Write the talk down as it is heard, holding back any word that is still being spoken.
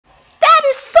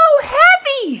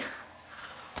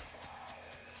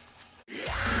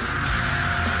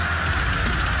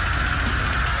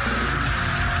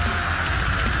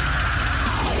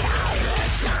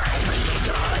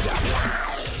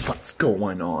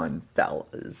going on,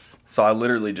 fellas? So I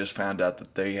literally just found out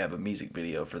that they have a music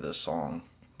video for this song,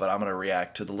 but I'm going to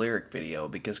react to the lyric video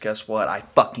because guess what? I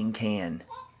fucking can.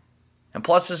 And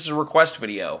plus, this is a request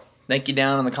video. Thank you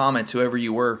down in the comments, whoever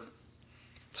you were.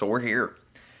 So we're here.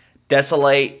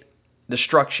 Desolate,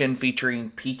 Destruction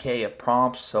featuring PK of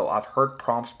Prompts. So I've heard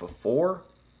Prompts before,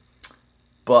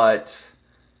 but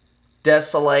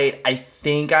Desolate, I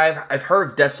think I've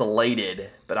heard of Desolated,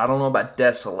 but I don't know about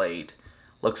Desolate.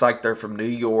 Looks like they're from New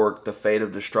York. The Fate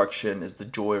of Destruction is the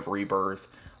Joy of Rebirth.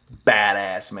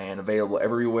 Badass, man. Available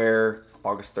everywhere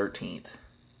August 13th.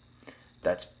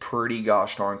 That's pretty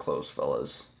gosh darn close,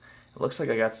 fellas. It looks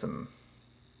like I got some...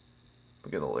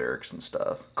 Look at the lyrics and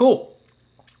stuff. Cool.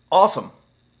 Awesome.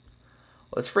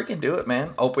 Let's freaking do it,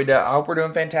 man. I hope we're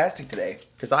doing fantastic today.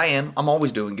 Because I am. I'm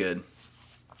always doing good.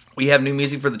 We have new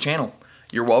music for the channel.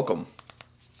 You're welcome.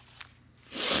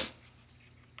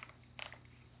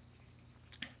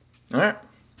 Alright.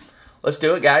 Let's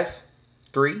do it, guys.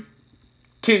 3,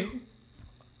 2,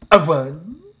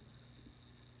 1.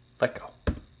 Let go.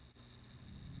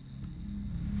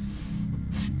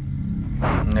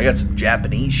 I got some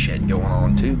Japanese shit going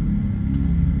on, too.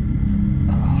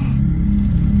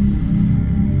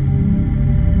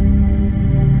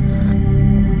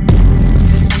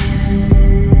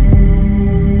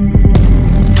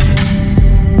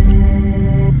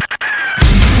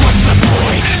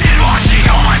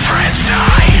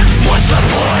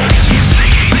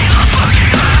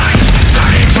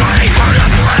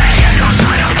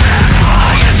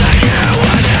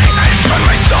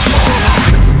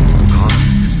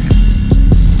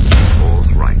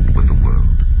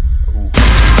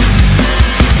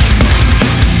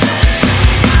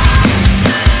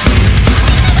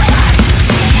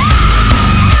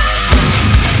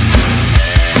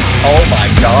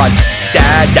 God.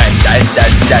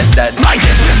 My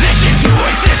disposition to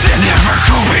exist is never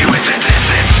coping with the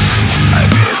distance. I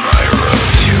bid my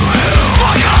road to hell.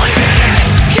 Fuck all even it.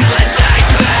 Kill it, sex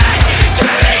man.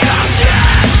 Dreaming of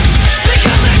death.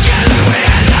 Because together we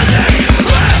had nothing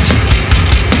left.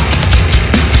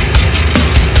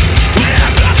 We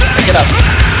have nothing. Pick it up.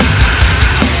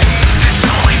 It's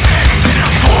always ends in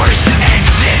a forced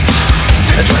exit.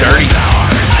 That's dirty.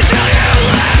 Hours until you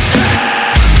left it.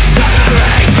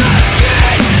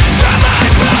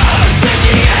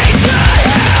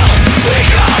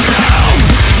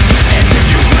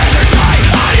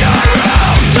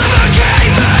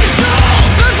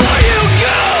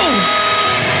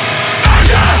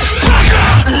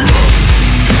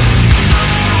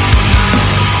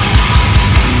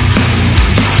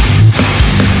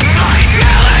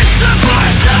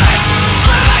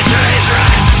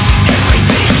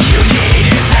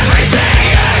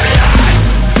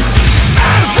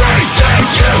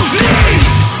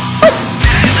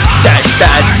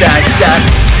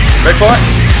 Ready for it?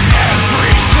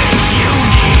 Everything you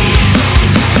need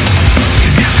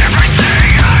is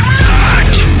everything I'm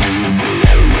not.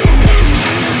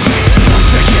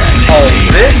 Oh,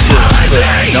 this is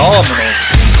phenomenal.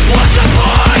 What's the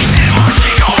point in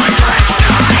watching all my friends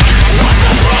die? What's the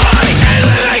point in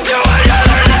living to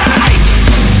another night?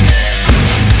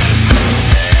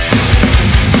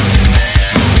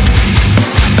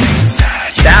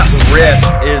 That riff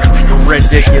is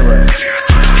ridiculous.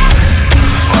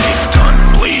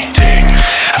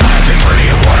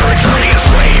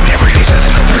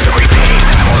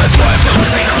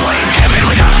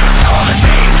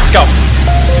 Go.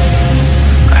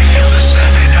 I feel the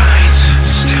seven eyes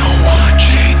still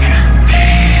watching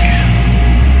me.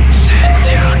 Sit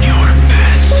down your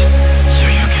best so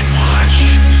you can watch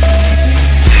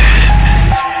them.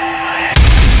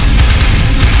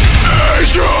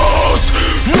 Angels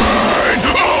reign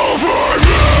over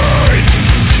me.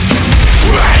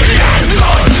 Breaking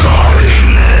the dark.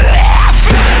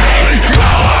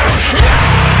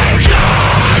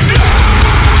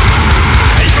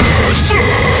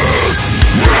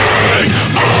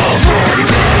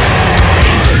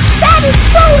 That is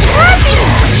so heavy!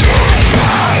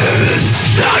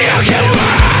 So you can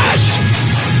watch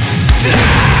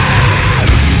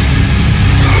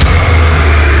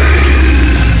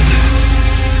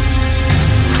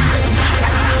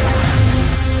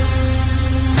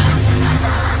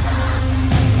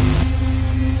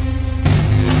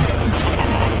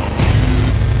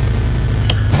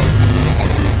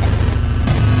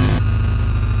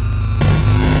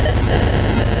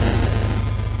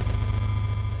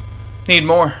Need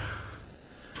more.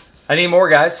 I need more,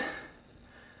 guys.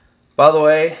 By the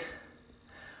way,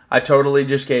 I totally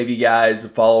just gave you guys a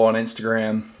follow on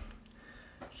Instagram.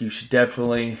 You should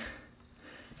definitely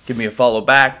give me a follow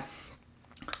back.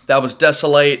 That was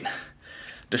Desolate.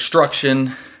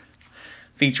 Destruction,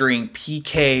 featuring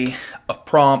PK of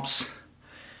Prompts.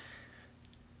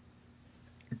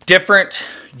 Different,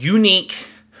 unique,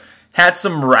 had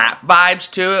some rap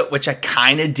vibes to it, which I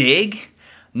kind of dig.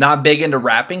 Not big into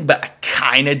rapping, but I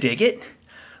kind of dig it. A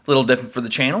little different for the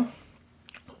channel.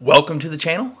 Welcome to the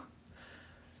channel.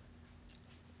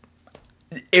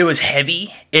 It was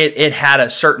heavy. It had a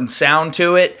certain sound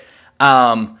to it.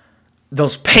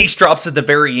 Those bass drops at the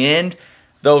very end,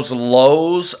 those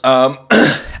lows.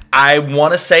 I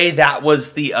want to say that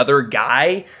was the other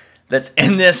guy that's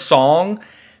in this song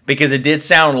because it did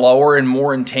sound lower and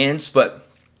more intense, but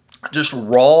just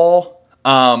raw.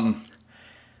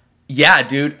 Yeah,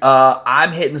 dude,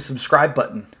 I'm hitting the subscribe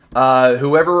button.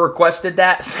 Whoever requested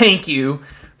that, thank you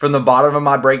from the bottom of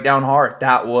my breakdown heart.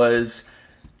 That was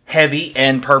heavy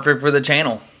and perfect for the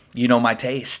channel. You know my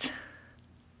taste.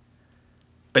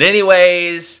 But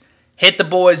anyways, hit the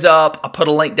boys up. I'll put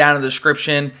a link down in the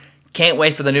description. Can't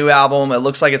wait for the new album. It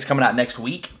looks like it's coming out next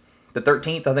week. The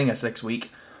 13th, I think that's next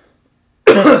week.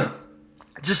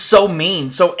 Just so mean,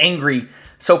 so angry,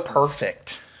 so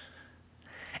perfect.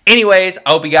 Anyways,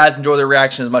 I hope you guys enjoy the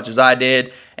reaction as much as I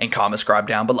did. And comment, subscribe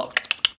down below.